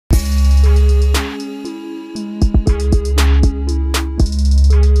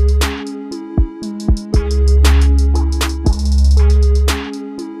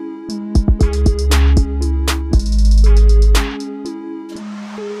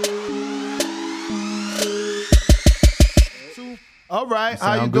All right,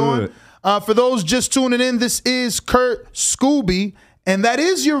 how you doing? For those just tuning in, this is Kurt Scoby, and that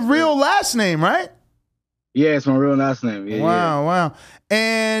is your real last name, right? Yeah, it's my real last name. Yeah, wow.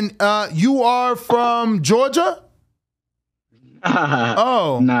 And you are from Georgia?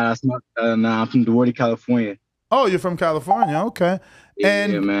 Oh. Nah, that's not. Nah, I'm from Dazn, California. Oh, you're from California. Okay. Yeah,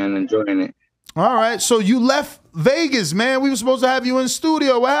 man, enjoying it. All right. So you left Vegas, man. We were supposed to have you in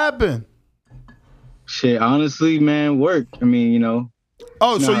studio. What happened? Shit, honestly, man, work. I mean, you know.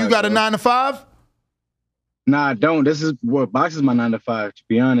 Oh, so you got a 9 to 5? Nah, I don't. This is what boxes my 9 to 5, to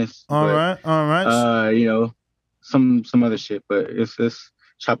be honest. All right. You know, some other shit, but it's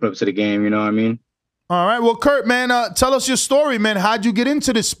chop it up to the game. You know what I mean? All right. Well, Kurt, man, tell us your story, man. How'd you get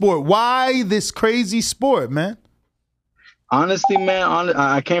into this sport? Why this crazy sport, man? Honestly, man,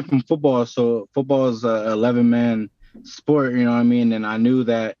 I came from football, so football is a 11-man sport. You know what I mean? And I knew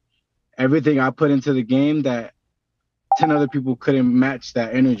that everything I put into the game, that 10 other people couldn't match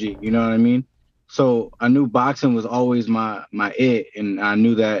that energy. You know what I mean? So I knew boxing was always my it, and I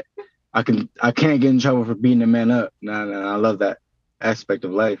knew that I can't get in trouble for beating a man up. And I love that aspect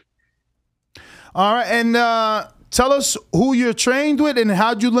of life. All right, and tell us who you're trained with and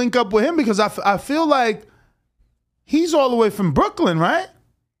how'd you link up with him, because I feel like he's all the way from Brooklyn, right?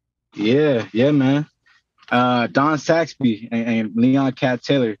 Yeah, man. Don Saxby and Leon Cat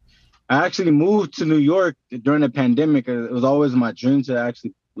Taylor. I actually moved to New York during the pandemic. It was always my dream to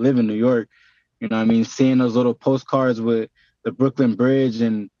actually live in New York. You know what I mean? Seeing those little postcards with the Brooklyn Bridge,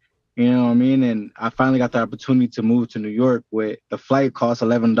 and you know what I mean? And I finally got the opportunity to move to New York, with the flight cost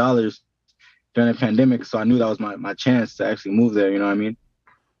 $11 during the pandemic. So I knew that was my chance to actually move there. You know what I mean?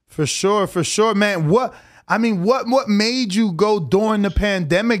 For sure, man. What made you go during the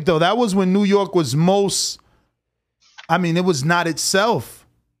pandemic, though? That was when New York was most, it was not itself.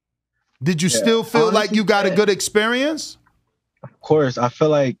 Did you still feel honestly, like you got a good experience? Of course. I feel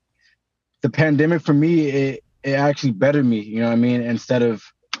like the pandemic for me, it actually bettered me, you know what I mean? Instead of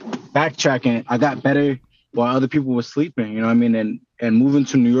backtracking, I got better while other people were sleeping, you know what I mean? And moving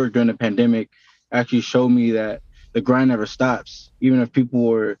to New York during the pandemic actually showed me that the grind never stops. Even if people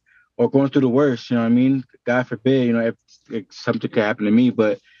were going through the worst, you know what I mean? God forbid, you know, if something could happen to me,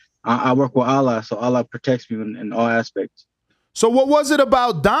 but I work with Allah, so Allah protects me in all aspects. So what was it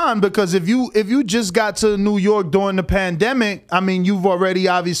about Don? Because if you just got to New York during the pandemic, you've already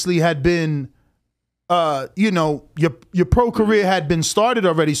obviously had been, your pro career had been started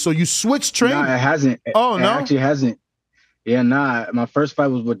already. So you switched training. No, it hasn't. Oh, no? It actually hasn't. Yeah, nah. My first fight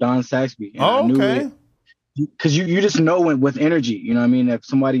was with Don Saxby. Oh, okay. Because you just know with energy, you know what I mean? If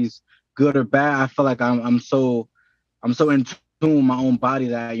somebody's good or bad, I feel like I'm so in tune with my own body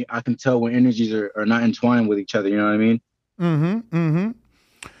that I can tell when energies are not entwined with each other. You know what I mean?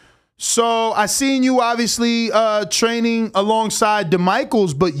 So I seen you obviously training alongside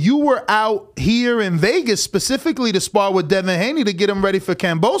DeMichaels, but you were out here in Vegas specifically to spar with Haney to get him ready for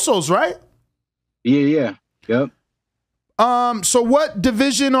Kambosos, right? Yeah. Yep. So what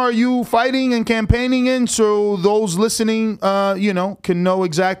division are you fighting and campaigning in, so those listening, can know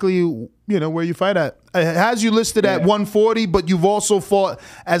exactly, where you fight at? It has you listed at 140, but you've also fought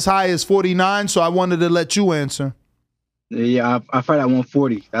as high as 49. So I wanted to let you answer. Yeah, I fight at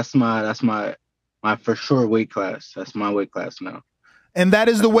 140. That's my for sure weight class. That's my weight class now. And that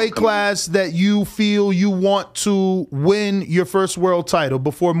is the weight class that you feel you want to win your first world title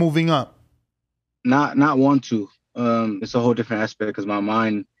before moving up? Not want to. It's a whole different aspect because my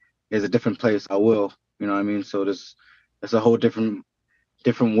mind is a different place. I will, you know what I mean? So that's a whole different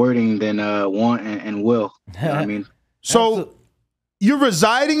wording than want and will. You know what I mean? So you're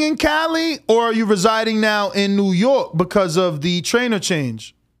residing in Cali, or are you residing now in New York because of the trainer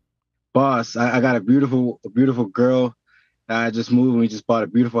change? Boss, I got a beautiful girl that I just moved, and we just bought a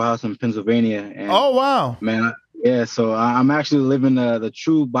beautiful house in Pennsylvania. And, oh, wow. Man, yeah, so I'm actually living the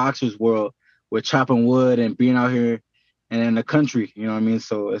true boxer's world with chopping wood and being out here and in the country, you know what I mean?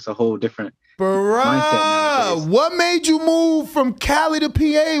 So it's a whole different mindset nowadays. What made you move from Cali to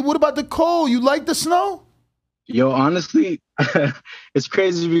PA? What about the cold? You like the snow? Yo, honestly, it's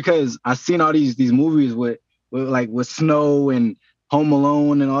crazy because I've seen all these movies with snow and Home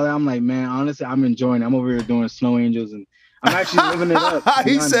Alone and all that. I'm like, man, honestly, I'm enjoying it. I'm over here doing Snow Angels, and I'm actually living it up.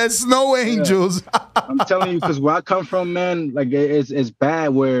 He said Snow Angels. Yeah. I'm telling you, because where I come from, man, like it's bad.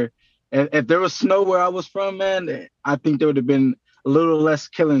 Where if there was snow where I was from, man, I think there would have been a little less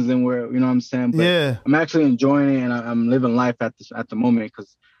killings than where, you know what I'm saying? But yeah, I'm actually enjoying it, and I'm living life at the moment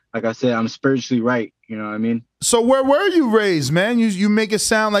because, like I said, I'm spiritually right. You know what I mean? So where were you raised, man? You make it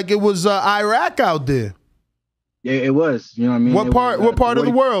sound like it was Iraq out there. Yeah, it was. You know what I mean? What part of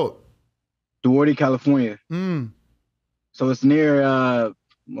the world? Dazn, California. So it's near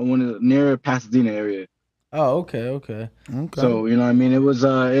Pasadena area. Oh, okay. So, you know what I mean? It was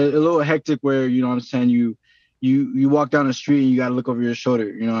a little hectic where, you know what I'm saying, you walk down the street and you got to look over your shoulder,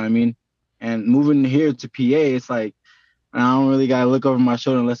 you know what I mean? And moving here to PA, it's like I don't really got to look over my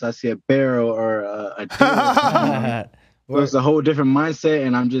shoulder unless I see a bear or a deer or something. You know? So it's a whole different mindset,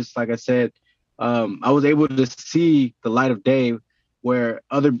 and I'm just, like I said, I was able to see the light of day where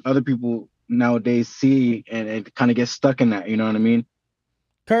other people nowadays see, and kind of get stuck in that, you know what I mean?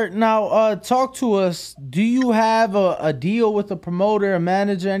 Kurt, now talk to us. Do you have a deal with a promoter, a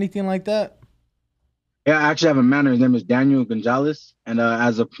manager, anything like that? Yeah, I actually have a manager. His name is Daniel Gonzalez, and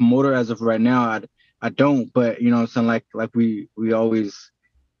as a promoter, as of right now, I don't. But you know, what I'm saying, like we always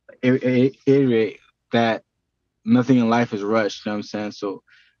iterate that nothing in life is rushed. You know what I'm saying? So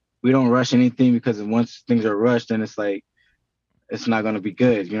we don't rush anything, because once things are rushed, then it's like it's not gonna be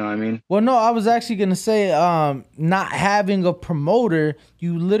good. You know what I mean? Well, no, I was actually gonna say, not having a promoter,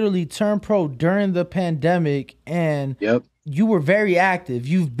 you literally turned pro during the pandemic, and Yep. you were very active.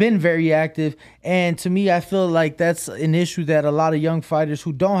 You've been very active, and to me, I feel like that's an issue that a lot of young fighters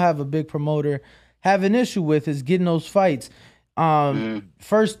who don't have a big promoter have an issue with, is getting those fights.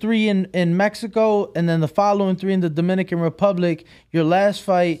 First 3 in Mexico, and then the following 3 in the Dominican Republic. Your last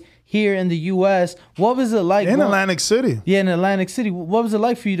fight here in the U.S. What was it like? In Atlantic City. Yeah, in Atlantic City. What was it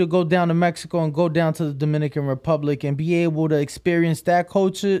like for you to go down to Mexico and go down to the Dominican Republic and be able to experience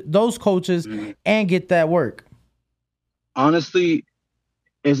those coaches, and get that work? Honestly,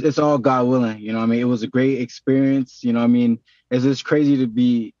 it's all God willing. You know what I mean? It was a great experience. You know what I mean? It's just crazy to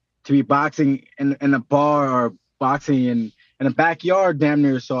be boxing in a bar, or boxing in a backyard damn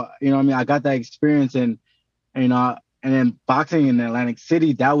near. So, you know what I mean? I got that experience, and you know, and then boxing in Atlantic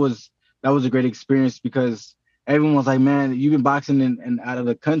City, that was a great experience, because everyone was like, man, you've been boxing in out of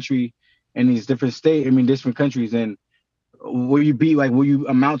the country, in these different different countries, and will you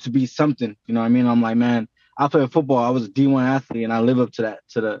amount to be something? You know what I mean? I'm like, man, I play football. I was a D1 athlete, and I live up to that,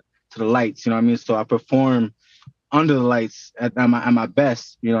 to the lights. You know what I mean? So I perform under the lights at my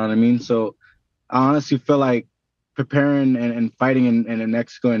best. You know what I mean? So I honestly feel like preparing and fighting in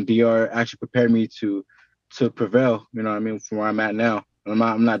Mexico and DR actually prepared me to prevail. You know what I mean? From where I'm at now,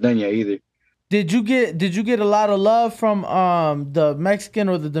 I'm not done yet either. Did you get a lot of love from the Mexican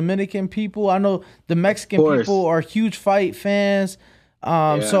or the Dominican people? I know the Mexican people are huge fight fans.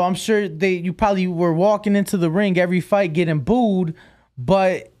 So I'm sure you probably were walking into the ring every fight getting booed,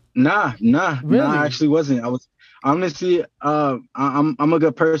 but Nah, really? I actually wasn't. I was honestly, I'm a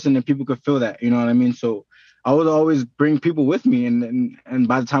good person, and people could feel that. You know what I mean? So I would always bring people with me, and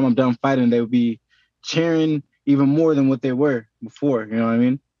by the time I'm done fighting, they would be cheering even more than what they were before. You know what I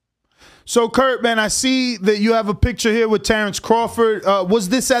mean? So, Kurt, man, I see that you have a picture here with Terrence Crawford. Was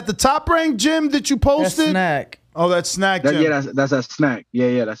this at the Top Rank gym that you posted? That's Snack. Oh, that's Snack gym. Yeah, that's a snack.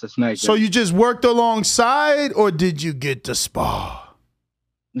 Yeah, that's a snack. So you just worked alongside, or did you get to spar?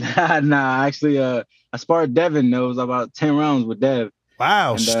 Nah, actually, I sparred Devin. It was about 10 rounds with Dev.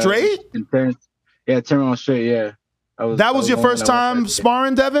 Wow, and, straight? And Terrence, 10 rounds straight, yeah. That was your first time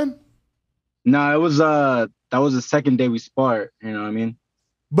sparring, Devin? No, it was that was the second day we sparred, you know what I mean?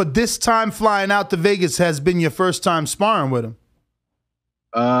 But this time flying out to Vegas has been your first time sparring with him?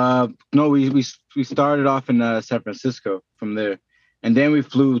 No, we started off in San Francisco from there, and then we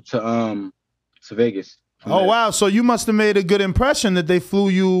flew to Vegas. Oh there. Wow! So you must have made a good impression that they flew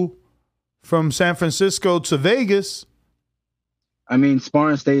you from San Francisco to Vegas. I mean,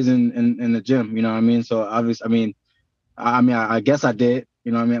 sparring stays in the gym, you know what I mean? So obviously, I guess I did.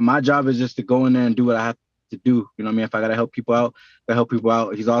 You know what I mean? My job is just to go in there and do what I have to do. You know what I mean? If I gotta help people out, I help people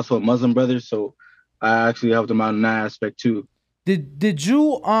out. He's also a Muslim brother, so I actually helped him out in that aspect too. Did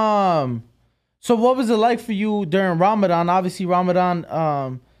you so what was it like for you during Ramadan? Obviously Ramadan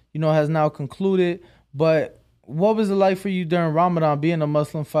has now concluded, but what was it like for you during Ramadan being a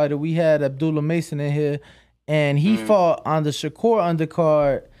Muslim fighter? We had Abdullah Mason in here, and he fought on the Shakur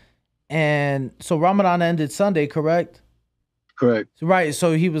undercard, and so Ramadan ended Sunday, correct? Correct. Right.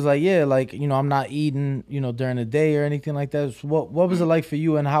 So he was like, yeah, like, I'm not eating, during the day or anything like that. So what was it like for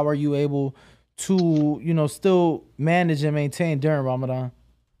you, and how are you able to, still manage and maintain during Ramadan?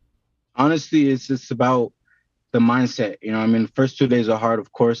 Honestly, it's just about the mindset. You know what I mean? The first 2 days are hard,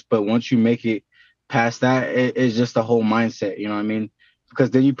 of course, but once you make it past that, it's just the whole mindset. You know what I mean? Because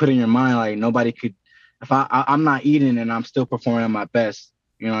then you put in your mind, like, nobody could, if I'm not eating and I'm still performing at my best,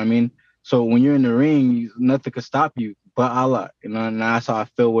 you know what I mean? So when you're in the ring, nothing could stop you but Allah, and that's how I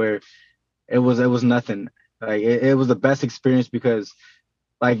feel, where it was nothing. Like it was the best experience, because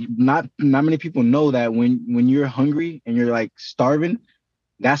like not many people know that when you're hungry and you're like starving,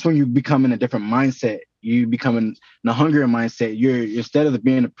 that's when you become in a different mindset. you become in a hungrier mindset. You're instead of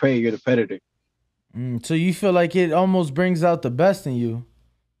being a prey, you're the predator. So you feel like it almost brings out the best in you.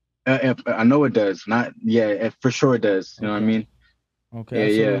 I know it does. Not for sure it does. You know what I mean? Okay, Yeah,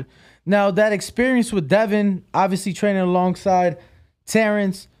 absolutely. yeah. Now that experience with Devin, obviously training alongside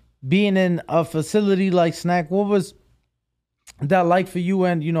Terrence, being in a facility like Snack, what was that like for you?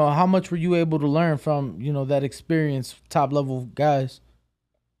 And how much were you able to learn from that experience, top level guys?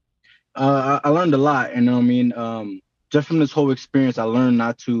 I learned a lot. You know what I mean? Just from this whole experience, I learned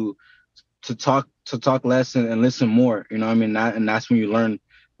not to talk less and listen more. You know what I mean? And that's when you learn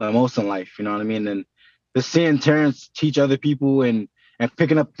the most in life. You know what I mean? And just seeing Terrence teach other people and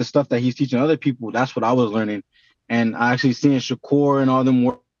picking up the stuff that he's teaching other people, that's what I was learning. And I actually seeing Shakur and all them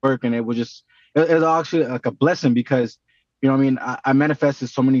work, and it was actually like a blessing because, you know what I mean? I manifested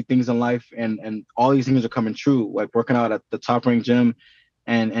so many things in life, and all these things are coming true, like working out at the top ranked gym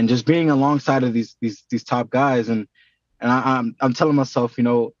and just being alongside of these top guys. And I'm telling myself,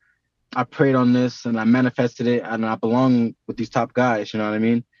 I prayed on this and I manifested it and I belong with these top guys. You know what I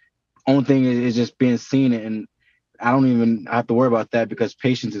mean? Only thing is just being seen, and I don't even have to worry about that because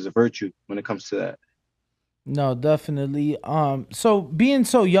patience is a virtue when it comes to that. No, definitely. So being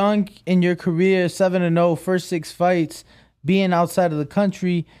so young in your career, 7-0, first 6 fights, being outside of the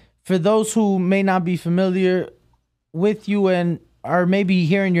country, for those who may not be familiar with you and are maybe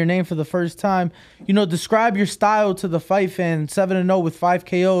hearing your name for the first time, describe your style to the fight fan. 7-0 with 5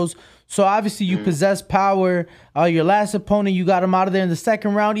 KOs. So obviously you possess power. Your last opponent, you got him out of there in the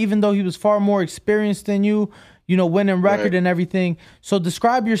second round, even though he was far more experienced than you, winning record and everything. So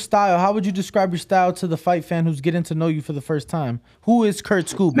describe your style. How would you describe your style to the fight fan who's getting to know you for the first time? Who is Kurt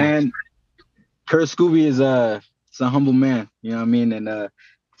Scoby? Man, Kurt Scoby is a humble man. You know what I mean? And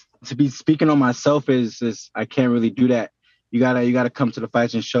to be speaking on myself is I can't really do that. You gotta come to the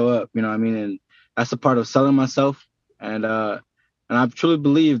fights and show up. You know what I mean? And that's a part of selling myself. And I truly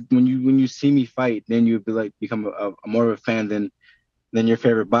believe when you see me fight, then you'd be become a more of a fan than your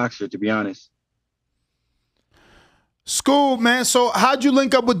favorite boxer, to be honest. Scoob, man. So how'd you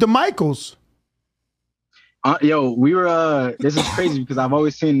link up with the Michaels? We were. This is crazy because I've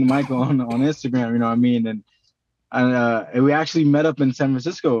always seen Michael on Instagram. You know what I mean? And we actually met up in San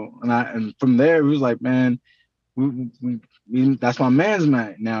Francisco, and from there we was like, man, we that's my man's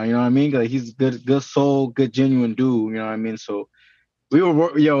man now. You know what I mean? Like he's good soul, good genuine dude. You know what I mean? So we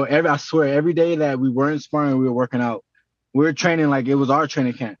were, I swear, every day that we weren't sparring, we were working out. We were training like it was our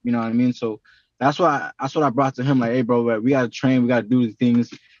training camp. You know what I mean? So that's what I brought to him. Like, hey, bro, we got to train. We got to do the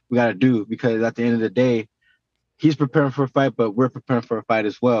things we got to do because at the end of the day, he's preparing for a fight, but we're preparing for a fight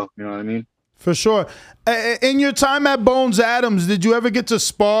as well. You know what I mean? For sure. In your time at Bones Adams, did you ever get to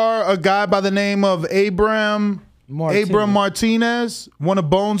spar a guy by the name of Abram Martinez, one of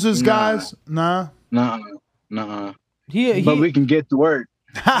Bones' guys? Nah. But we can get to work.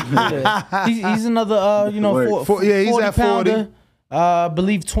 He's another, he's at 40. I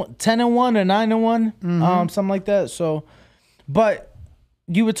believe 10-1 or 9-1, something like that. So, but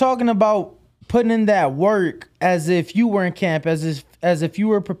you were talking about putting in that work as if you were in camp, as if you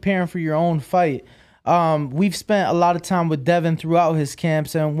were preparing for your own fight. We've spent a lot of time with Devin throughout his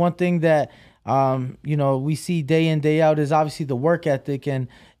camps, and one thing that we see day in, day out is obviously the work ethic and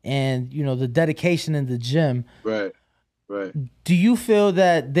the dedication in the gym. Right. Do you feel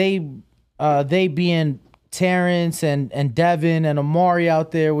that they being Terrence and Devin and Amari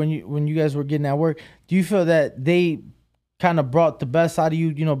out there when you guys were getting that work, do you feel that they kind of brought the best out of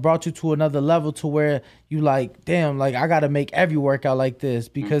you, brought you to another level to where you like, damn, like I got to make every workout like this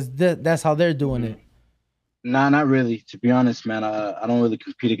because that's how they're doing it? Nah, not really. To be honest, man, I don't really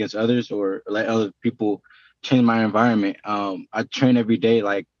compete against others or let other people change my environment. I train every day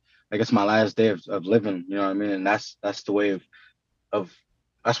like it's my last day of living, you know what I mean? And that's the way of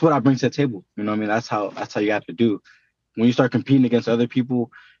that's what I bring to the table. You know what I mean? That's how you have to do. When you start competing against other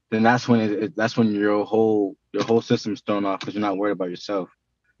people, then that's when your whole system's thrown off because you're not worried about yourself.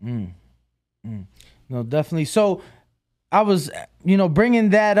 No, definitely. So I was, bringing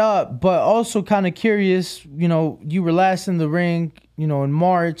that up, but also kind of curious, you were last in the ring, in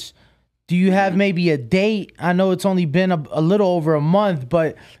March. Do you have maybe a date? I know it's only been a little over a month,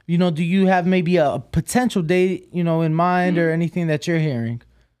 but, do you have maybe a potential date, in mind or anything that you're hearing?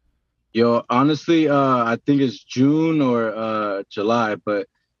 Yo, honestly, I think it's June or July, but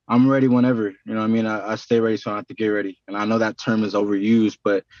I'm ready whenever. You know what I mean? I stay ready, so I have to get ready. And I know that term is overused,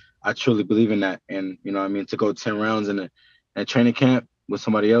 but I truly believe in that. And, you know what I mean? To go 10 rounds in a training camp with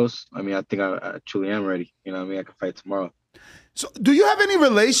somebody else, I mean, I think I truly am ready. You know what I mean? I can fight tomorrow. So do you have any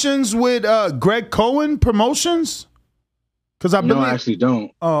relations with Greg Cohen Promotions? Because I believe I actually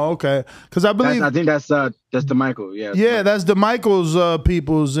don't. Oh, okay. Because I believe I think that's the Michael. Yeah. Yeah, that's the Michaels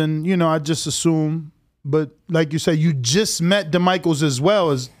peoples, and I just assume. But like you said, you just met the Michaels as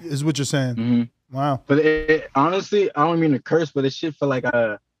well, is what you're saying. Mm-hmm. Wow. But honestly, I don't mean to curse, but it shit feel like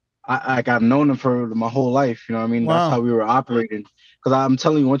I've known him for my whole life. You know what I mean? Wow. That's how we were operating. Because I'm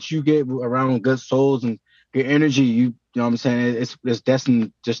telling you, once you get around good souls and good energy, you know what I'm saying? It's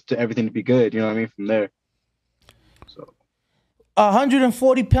destined just to everything to be good. You know what I mean? From there. So.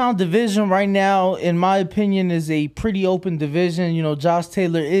 140-pound division right now, in my opinion, is a pretty open division. Josh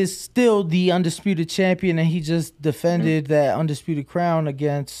Taylor is still the undisputed champion, and he just defended that undisputed crown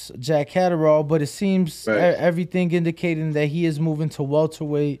against Jack Catterall. But it seems everything indicating that he is moving to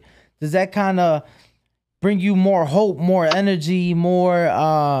welterweight. Does that kind of bring you more hope, more energy, more,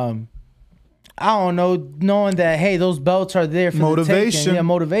 I don't know, knowing that, hey, those belts are there for motivation. The taking. Yeah,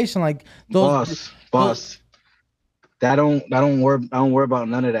 motivation. Like those. Boss. I don't worry about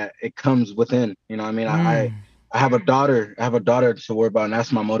none of that. It comes within. You know what I mean? I have a daughter. I have a daughter to worry about, and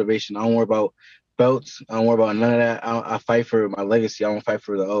that's my motivation. I don't worry about belts. I don't worry about none of that. I fight for my legacy. I don't fight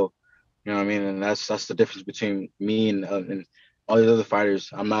for the O. You know what I mean? And that's the difference between me and all these other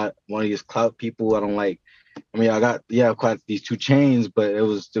fighters. I'm not one of these clout people. I don't like. I mean, I got these 2 chains, but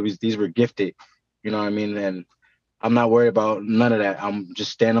these were gifted. You know what I mean? And I'm not worried about none of that. I'm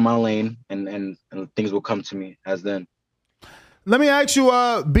just staying in my lane, and things will come to me as then. Let me ask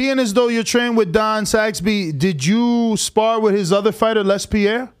you, being as though you're trained with Don Saxby, did you spar with his other fighter, Les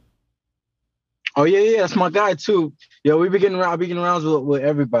Pierre? Oh yeah, that's my guy too. Yo, I be getting rounds with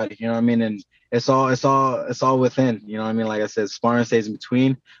everybody. You know what I mean? And it's all within. You know what I mean? Like I said, sparring stays in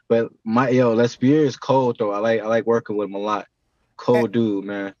between. But Les Pierre is cold though. I like working with him a lot. Cold dude,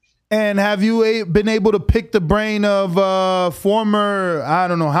 man. And have you been able to pick the brain of former, I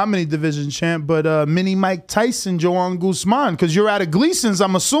don't know how many division champ, but mini Mike Tyson, Joan Guzman? Because you're out of Gleasons,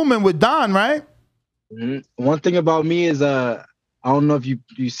 I'm assuming, with Don, right? Mm-hmm. One thing about me is, I don't know if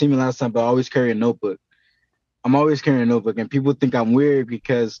you see me last time, but I always carry a notebook. I'm always carrying a notebook, and people think I'm weird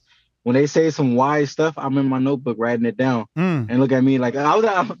because when they say some wise stuff, I'm in my notebook writing it down. And look at me like,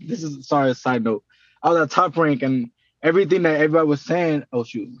 this is, sorry, a side note. I was at Top Rank, and everything that everybody was saying. Oh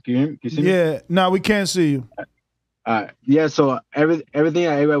shoot! Can you hear me? Can you see me? Yeah. No, we can't see you. Yeah. So everything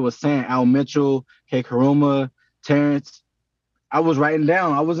that everybody was saying, Al Mitchell, K. Karuma, Terrence, I was writing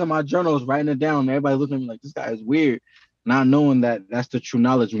down. I was in my journals writing it down. Everybody looking at me like, this guy is weird, not knowing that that's the true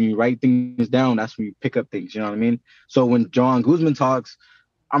knowledge. When you write things down, that's when you pick up things. You know what I mean? So when Joan Guzman talks,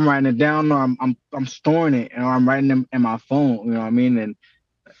 I'm writing it down, or I'm storing it, or I'm writing them in my phone. You know what I mean? And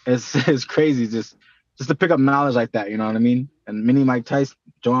it's crazy just to pick up knowledge like that, you know what I mean? And mini Mike Tyson,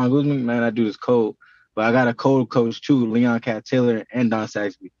 Joan Guzman, man, that dude is cold. But I got a cold coach too, Leon Cat Taylor and Don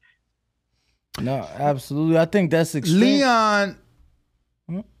Saxby. No, absolutely. I think that's extreme. Leon,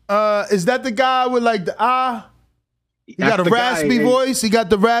 is that the guy with like the He got a raspy voice. He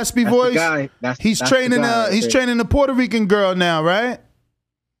got the raspy voice. He's training the Puerto Rican girl now, right?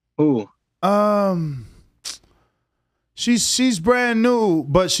 Who? She's brand new,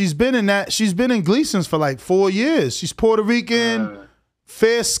 but she's been in Gleasons for like 4 years. She's Puerto Rican,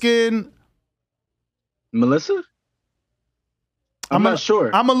 fair skin. Melissa? I'm not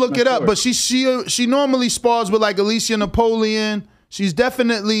sure. I'm gonna look it up, but she normally spars with like Alicia Napoleon. She's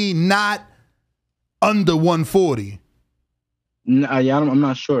definitely not under 140. I'm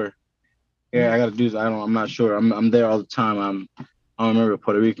not sure. Yeah, I gotta do. I'm not sure. I'm there all the time. I don't remember a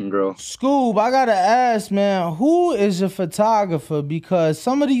Puerto Rican girl. Scoob, I gotta ask, man, who is your photographer? Because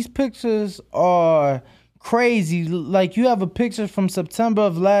some of these pictures are crazy. Like, you have a picture from September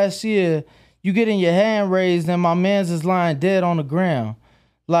of last year. You getting your hand raised, and my man's is lying dead on the ground.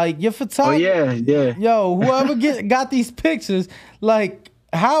 Like, your photographer. Oh yeah. Yo, whoever got these pictures, like,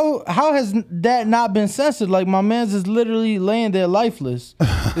 how has that not been censored? Like, my man's is literally laying there lifeless.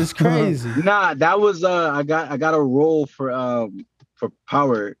 It's crazy. Nah, that was I got a role for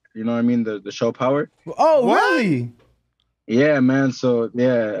Power, you know what I mean, the show Power. Oh, what? Really? Yeah, man. So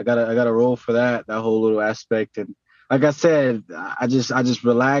yeah, I got a role for that whole little aspect. And like I said, I just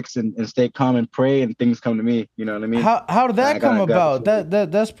relax and stay calm and pray, and things come to me. You know what I mean? How did that come about?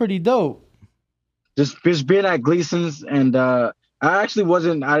 That's pretty dope. Just being at Gleasons, and I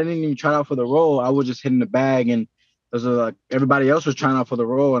didn't even try out for the role. I was just hitting the bag, and like everybody else was trying out for the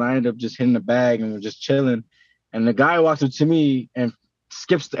role, and I ended up just hitting the bag and was just chilling. And the guy walks up to me and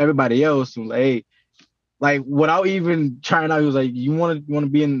skips to everybody else and was like, hey, like without even trying out, he was like, you want to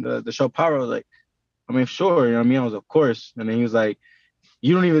be in the show Power? I was like, I mean, sure. You know what I mean? I was, of course. And then he was like,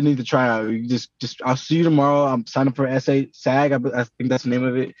 you don't even need to try out. You just I'll see you tomorrow. I'm signing for SAG. I think that's the name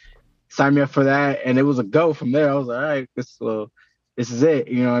of it. signed me up for that, and it was a go from there. I was like, all right, this is it.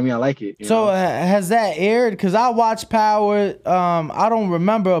 You know what I mean? I like it. So has that aired? Because I watched Power. I don't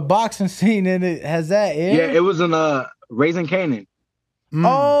remember a boxing scene in it. Has that aired? Yeah, it was in Raising Canaan.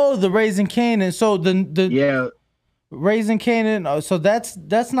 Oh, the Raising Canaan. So the Raising Canaan. So that's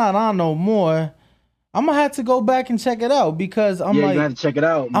not on no more. I'm gonna have to go back and check it out because I'm you like, have to check it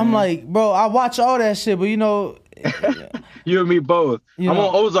out. Man. I'm like, bro, I watch all that shit, but you know, you and me both. I'm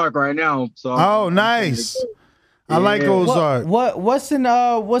on Ozark right now, so. Nice. I like Ozark. What's in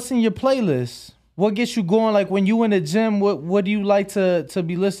your playlist? What gets you going? Like when you in the gym, what do you like to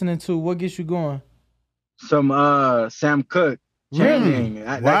be listening to? What gets you going? Some Sam Cooke. Really?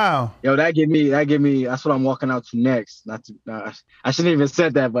 Wow. That give me. That's what I'm walking out to next. I shouldn't even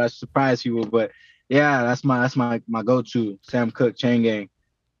said that, but I surprised people. But yeah, that's my go-to. Sam Cooke, Chain Gang.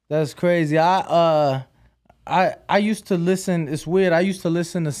 That's crazy. I used to listen. It's weird. I used to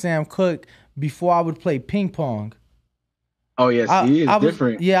listen to Sam Cooke before I would play ping pong. Oh yes, he is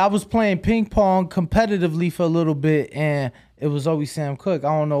different. I was playing ping pong competitively for a little bit, and it was always Sam Cooke.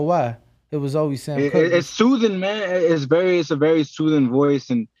 I don't know why. It was always Sam Cooke. It's soothing, man. It's a very soothing voice,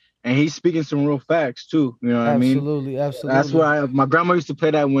 and he's speaking some real facts too. You know what I mean? Absolutely. That's why my grandma used to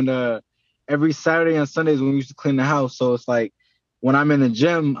play that when every Saturday and Sundays when we used to clean the house. So it's like when I'm in the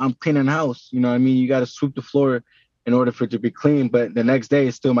gym, I'm cleaning the house. You know what I mean? You got to sweep the floor in order for it to be clean, but the next day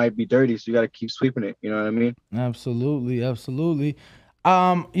it still might be dirty, so you got to keep sweeping it. You know what I mean? Absolutely. I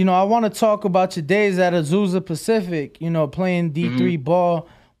want to talk about your days at Azusa Pacific. Playing D3 ball.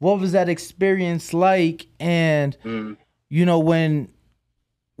 What was that experience like? And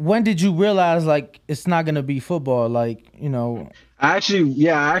when did you realize like it's not gonna be football? Like I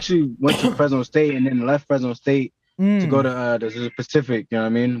actually went to Fresno State and then left Fresno State to go to the Pacific. You know what I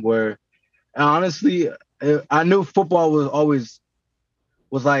mean? Where honestly, I knew football was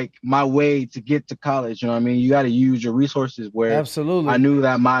like my way to get to college. You know what I mean? You got to use your resources. Where absolutely, I knew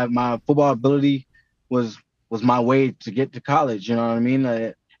that my football ability was my way to get to college. You know what I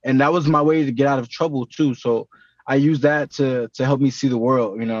mean? And that was my way to get out of trouble too. So I used that to help me see the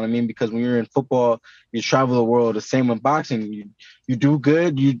world. You know what I mean? Because when you're in football, you travel the world. The same with boxing. You do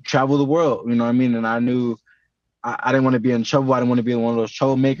good, you travel the world. You know what I mean? And I knew I didn't want to be in trouble. I didn't want to be one of those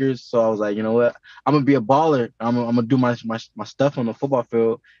troublemakers. So I was like, you know what? I'm gonna be a baller. I'm gonna do my stuff on the football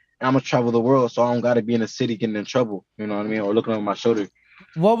field, and I'm gonna travel the world. So I don't gotta be in the city getting in trouble. You know what I mean? Or looking over my shoulder.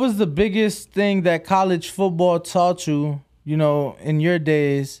 What was the biggest thing that college football taught you? In your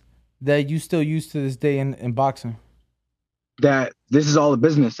days that you still use to this day in boxing? That this is all a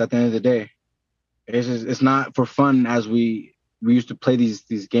business at the end of the day. It's not for fun as we used to play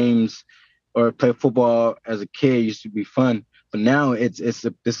these games or play football as a kid. It used to be fun, but now this is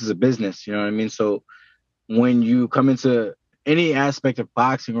a business. You know what I mean? So when you come into any aspect of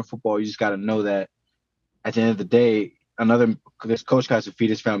boxing or football, you just got to know that at the end of the day, this coach has to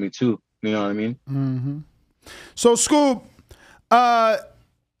feed his family too. You know what I mean? Mm-hmm. So Scoop,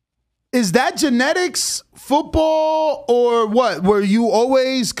 is that genetics, football, or what? Were you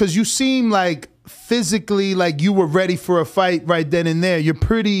always, because you seem like physically like you were ready for a fight right then and there. You're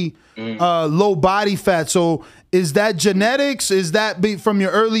pretty low body fat. So is that genetics? Is that from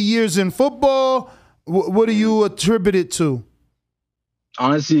your early years in football? What do you attribute it to?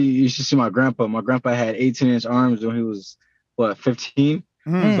 Honestly, you should see my grandpa. My grandpa had 18-inch arms when he was, 15?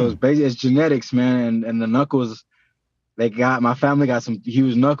 So it's genetics, man. And the knuckles, my family got some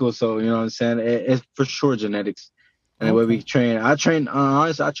huge knuckles. So, you know what I'm saying? It's for sure genetics. And the way we train.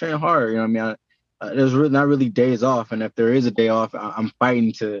 Honestly, I train hard. You know what I mean? There's not really days off. And if there is a day off, I'm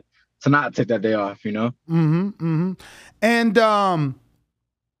fighting to not take that day off, you know? And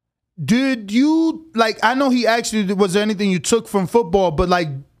did you, I know he asked you, was there anything you took from football? But,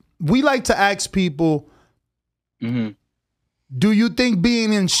 we like to ask people, do you think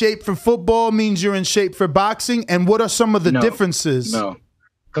being in shape for football means you're in shape for boxing? And what are some of the differences? No,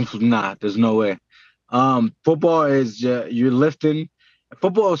 there's no way. Football is you're lifting.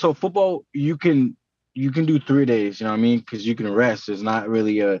 Football, you can do 3 days, you know what I mean? Because you can rest. There's not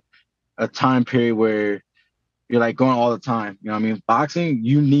really a time period where you're going all the time. You know what I mean? Boxing,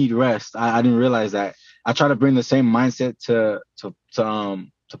 you need rest. I didn't realize that. I try to bring the same mindset to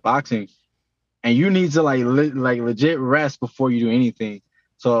boxing. And you need to legit rest before you do anything.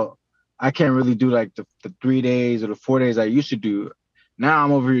 So I can't really do the 3 days or the 4 days I used to do. Now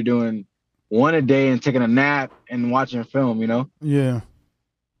I'm over here doing one a day and taking a nap and watching film, you know? Yeah.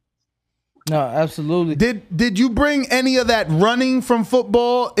 No, absolutely. Did you bring any of that running from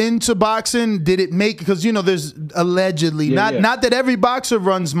football into boxing? Did it make, because there's allegedly not that every boxer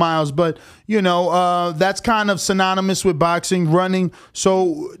runs miles, but that's kind of synonymous with boxing, running.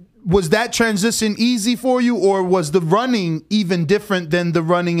 So was that transition easy for you, or was the running even different than the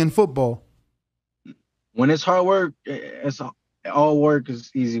running in football? When it's hard work, it's all work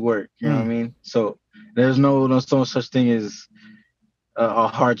is easy work. You know what I mean? So there's no such thing as a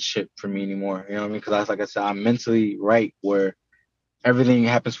hardship for me anymore. You know what I mean? Because like I said, I'm mentally right where everything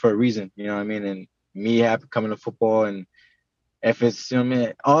happens for a reason. You know what I mean? And me coming to football, and if it's, you know what I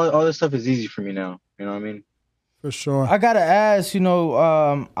mean, all this stuff is easy for me now. You know what I mean? For sure. I gotta ask,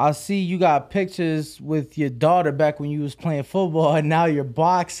 I see you got pictures with your daughter back when you was playing football, and now you're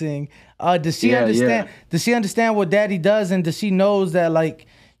boxing. Does she understand? Yeah. Does she understand what Daddy does, and does she knows that like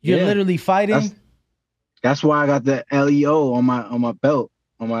you're literally fighting? That's why I got the LEO on my belt,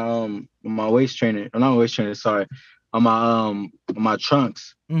 on my waist trainer. Or not waist trainer, sorry, on my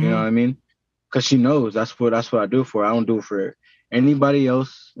trunks. You know what I mean? Because she knows that's what I do for her. I don't do it for anybody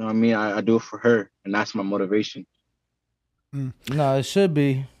else. You know what I mean? I do it for her, and that's my motivation. No, it should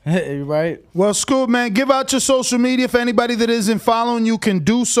be. Right? Well, Scoop, man, give out your social media for anybody that isn't following you can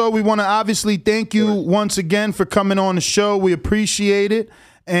do so. We want to obviously thank you once again for coming on the show. We appreciate it.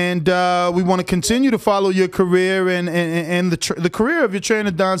 And we want to continue to follow your career and the career of your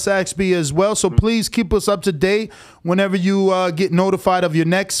trainer, Don Saxby, as well. So please keep us up to date whenever you get notified of your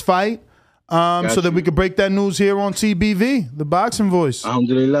next fight. So that we could break that news here on TBV, the Boxing Voice.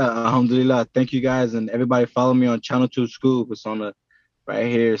 Alhamdulillah. Thank you guys, and everybody follow me on Channel 2 Scoop. It's on right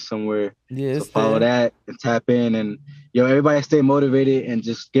here somewhere. Yeah, so follow that and tap in, and everybody stay motivated and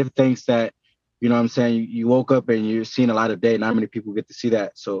just give thanks that, you know what I'm saying, you woke up and you're seeing a light of day. Not many people get to see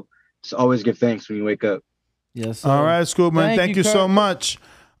that, so just always give thanks when you wake up. Yes. Sir. All right, Scoop, man. Thank you so much.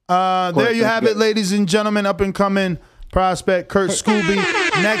 There you have it, ladies and gentlemen. Up and coming prospect Kurt Scoby.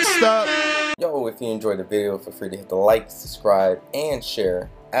 Next up. Yo, if you enjoyed the video, feel free to hit the like, subscribe, and share.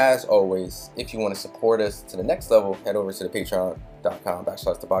 As always, if you want to support us to the next level, head over to the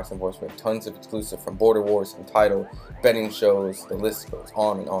patreon.com/ThaBoxingVoice. We have tons of exclusive from Border Wars, Entitled, betting shows, the list goes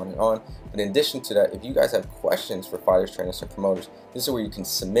on and on and on. But in addition to that, if you guys have questions for fighters, trainers, and promoters, this is where you can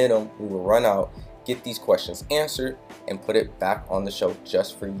submit them. We will run out, get these questions answered, and put it back on the show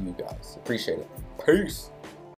just for you guys. Appreciate it. Peace.